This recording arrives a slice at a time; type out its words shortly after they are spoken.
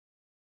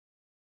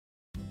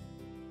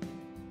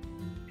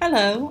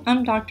Hello,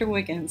 I'm Dr.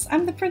 Wiggins.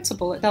 I'm the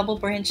principal at Double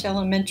Branch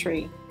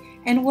Elementary,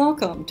 and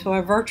welcome to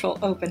our virtual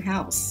open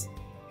house.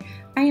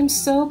 I am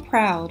so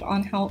proud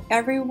on how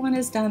everyone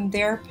has done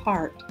their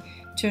part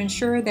to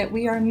ensure that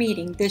we are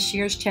meeting this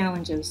year's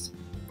challenges.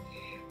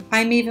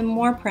 I'm even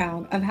more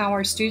proud of how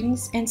our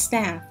students and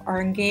staff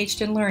are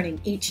engaged in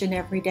learning each and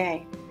every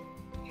day.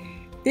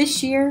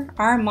 This year,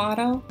 our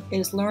motto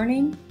is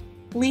learning,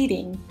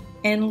 leading,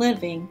 and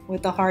living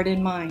with the heart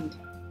in mind.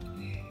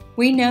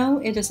 We know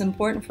it is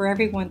important for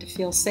everyone to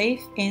feel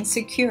safe and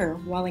secure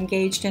while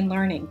engaged in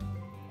learning.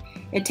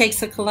 It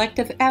takes a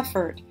collective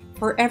effort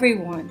for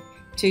everyone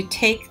to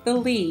take the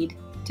lead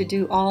to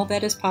do all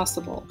that is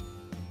possible.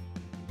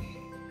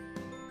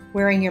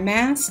 Wearing your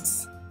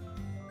masks,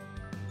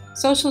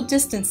 social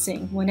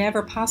distancing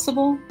whenever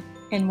possible,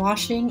 and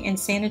washing and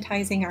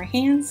sanitizing our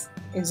hands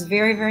is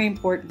very, very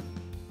important.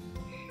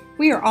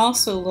 We are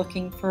also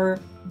looking for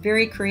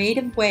very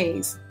creative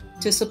ways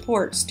to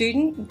support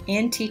student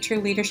and teacher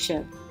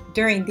leadership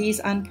during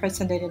these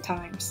unprecedented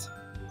times.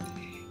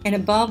 And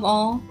above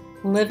all,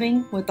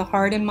 living with the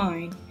heart in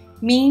mind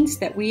means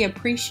that we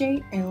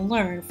appreciate and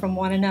learn from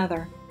one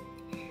another.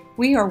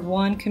 We are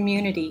one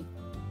community.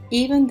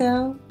 Even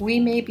though we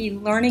may be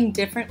learning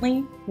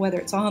differently, whether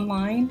it's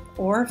online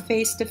or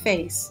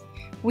face-to-face,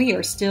 we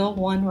are still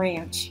one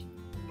ranch.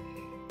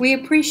 We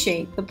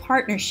appreciate the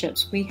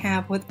partnerships we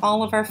have with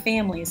all of our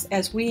families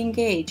as we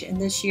engage in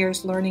this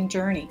year's learning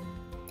journey.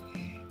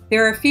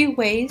 There are a few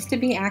ways to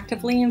be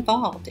actively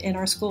involved in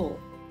our school.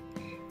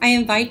 I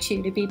invite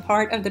you to be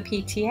part of the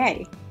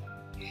PTA.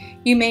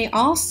 You may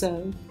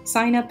also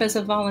sign up as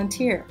a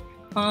volunteer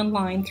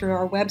online through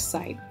our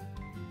website.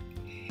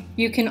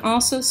 You can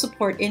also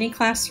support any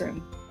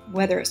classroom,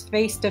 whether it's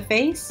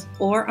face-to-face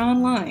or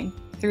online,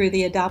 through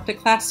the Adopt a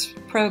Class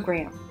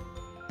program.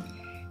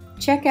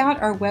 Check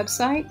out our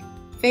website,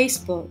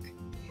 Facebook,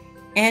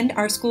 and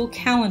our school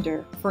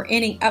calendar for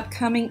any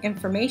upcoming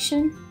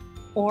information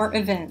or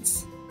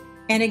events.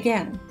 And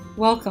again,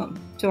 welcome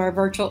to our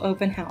virtual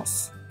open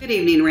house. Good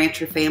evening,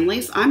 Rancher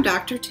families. I'm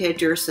Dr. Ted,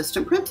 your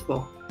assistant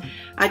principal.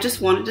 I just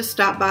wanted to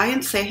stop by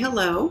and say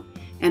hello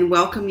and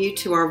welcome you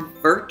to our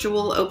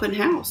virtual open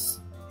house.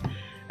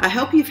 I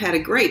hope you've had a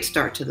great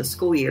start to the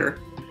school year.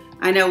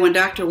 I know when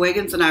Dr.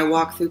 Wiggins and I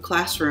walk through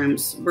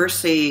classrooms, we're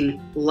seeing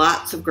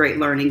lots of great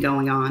learning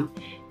going on.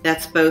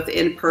 That's both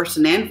in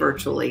person and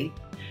virtually.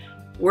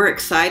 We're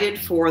excited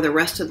for the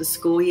rest of the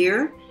school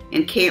year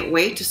and can't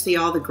wait to see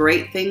all the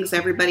great things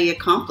everybody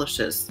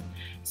accomplishes.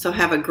 So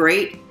have a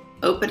great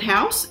open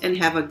house and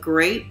have a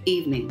great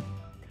evening.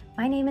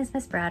 My name is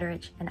Ms.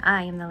 Bradridge and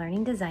I am the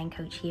Learning Design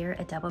Coach here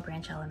at Double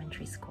Branch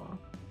Elementary School.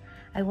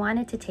 I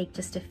wanted to take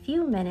just a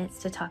few minutes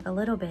to talk a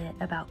little bit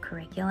about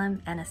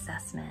curriculum and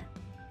assessment.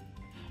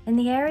 In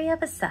the area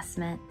of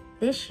assessment,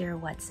 this year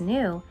what's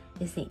new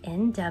is the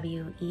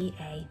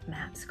NWEA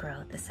MAPS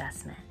Growth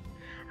Assessment.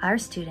 Our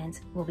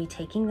students will be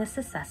taking this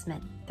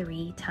assessment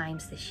 3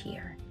 times this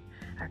year.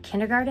 Our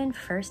kindergarten,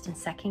 first, and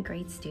second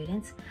grade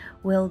students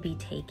will be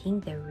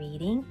taking the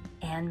reading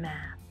and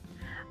math.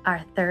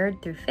 Our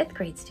 3rd through 5th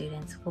grade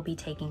students will be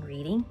taking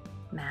reading,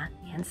 math,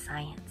 and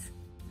science.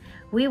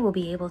 We will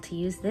be able to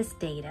use this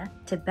data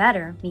to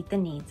better meet the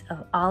needs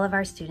of all of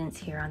our students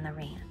here on the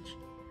ranch.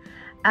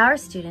 Our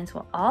students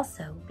will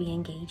also be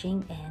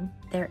engaging in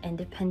their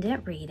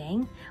independent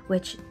reading,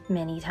 which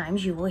many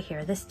times you will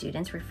hear the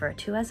students refer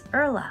to as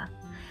IRLA.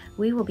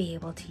 We will be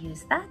able to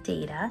use that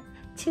data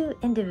to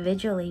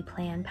individually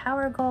plan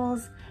power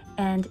goals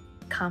and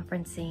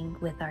conferencing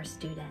with our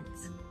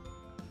students.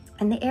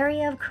 In the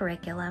area of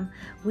curriculum,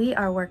 we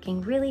are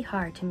working really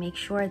hard to make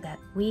sure that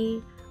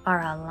we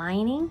are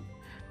aligning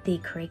the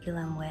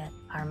curriculum with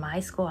our My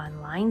School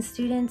Online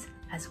students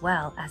as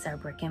well as our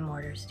brick and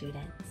mortar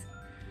students.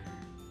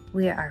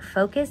 Our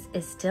focus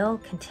is still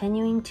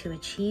continuing to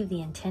achieve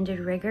the intended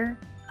rigor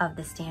of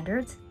the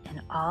standards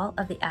in all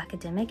of the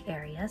academic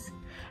areas,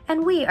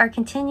 and we are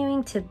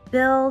continuing to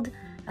build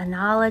a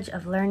knowledge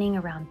of learning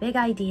around big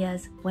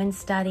ideas when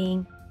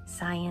studying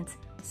science,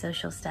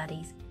 social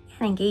studies,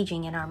 and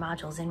engaging in our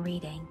modules in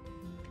reading.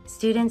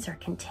 Students are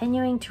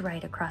continuing to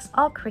write across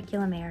all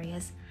curriculum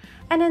areas,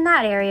 and in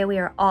that area we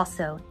are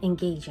also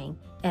engaging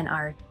in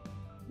our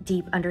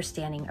deep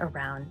understanding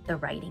around the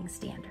writing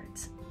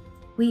standards.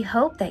 We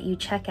hope that you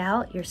check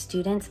out your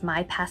students'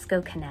 My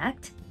Pasco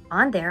Connect.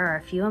 On there are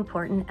a few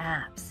important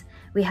apps.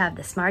 We have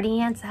the Smarty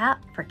Ants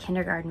app for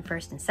kindergarten,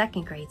 1st, and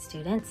 2nd grade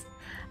students.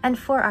 And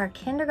for our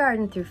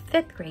kindergarten through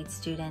 5th grade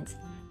students,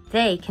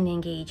 they can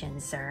engage in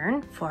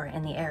Zern for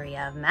in the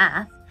area of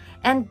math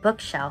and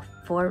Bookshelf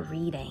for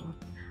reading.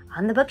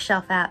 On the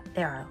Bookshelf app,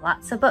 there are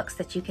lots of books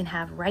that you can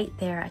have right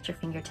there at your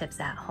fingertips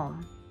at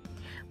home.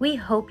 We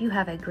hope you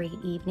have a great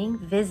evening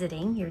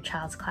visiting your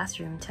child's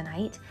classroom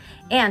tonight,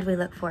 and we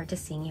look forward to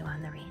seeing you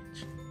on the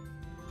ranch.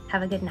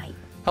 Have a good night.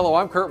 Hello,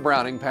 I'm Kurt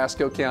Browning,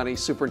 Pasco County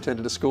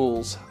Superintendent of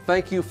Schools.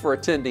 Thank you for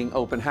attending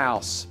Open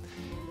House.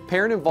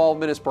 Parent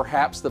involvement is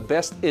perhaps the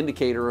best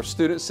indicator of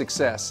student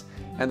success,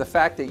 and the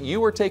fact that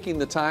you are taking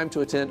the time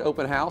to attend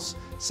Open House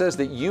says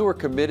that you are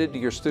committed to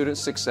your students'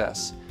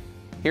 success.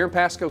 Here in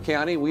Pasco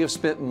County, we have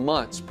spent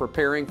months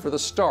preparing for the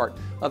start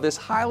of this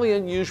highly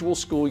unusual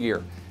school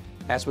year.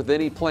 As with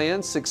any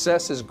plan,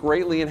 success is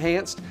greatly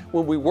enhanced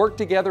when we work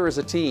together as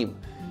a team.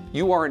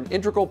 You are an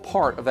integral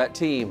part of that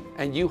team,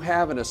 and you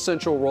have an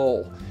essential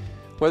role.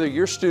 Whether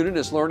your student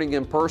is learning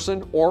in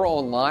person or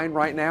online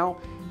right now,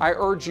 I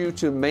urge you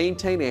to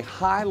maintain a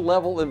high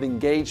level of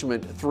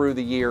engagement through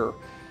the year.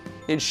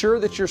 Ensure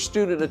that your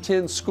student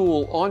attends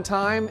school on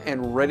time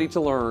and ready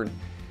to learn.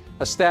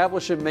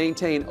 Establish and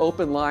maintain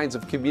open lines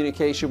of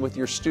communication with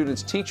your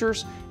students'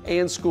 teachers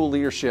and school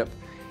leadership.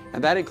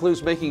 And that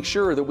includes making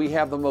sure that we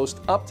have the most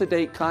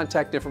up-to-date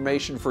contact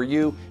information for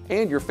you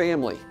and your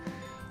family.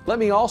 Let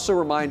me also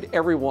remind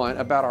everyone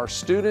about our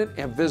student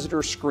and visitor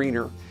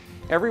screener.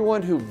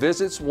 Everyone who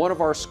visits one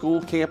of our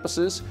school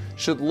campuses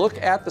should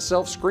look at the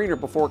self-screener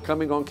before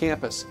coming on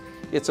campus.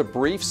 It's a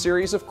brief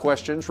series of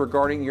questions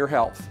regarding your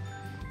health.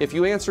 If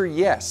you answer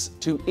yes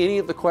to any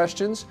of the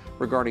questions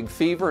regarding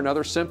fever and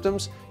other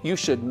symptoms, you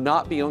should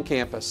not be on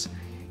campus.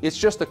 It's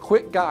just a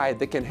quick guide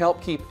that can help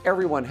keep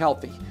everyone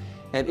healthy,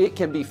 and it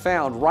can be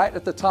found right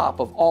at the top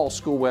of all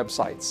school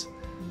websites.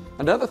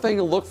 Another thing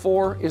to look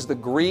for is the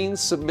green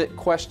Submit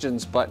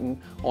Questions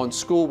button on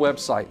school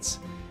websites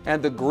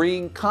and the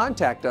green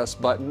Contact Us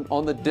button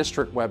on the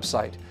district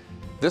website.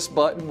 This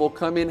button will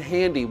come in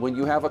handy when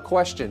you have a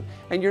question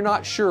and you're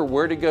not sure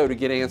where to go to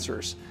get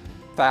answers.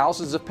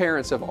 Thousands of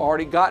parents have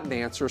already gotten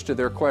answers to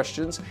their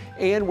questions,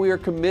 and we are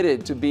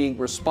committed to being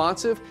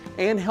responsive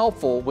and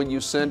helpful when you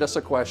send us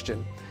a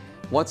question.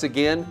 Once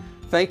again,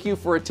 thank you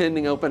for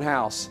attending Open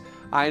House.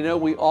 I know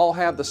we all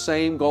have the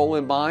same goal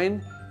in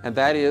mind, and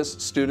that is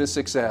student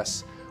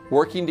success.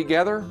 Working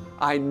together,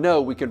 I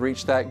know we can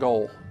reach that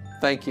goal.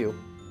 Thank you.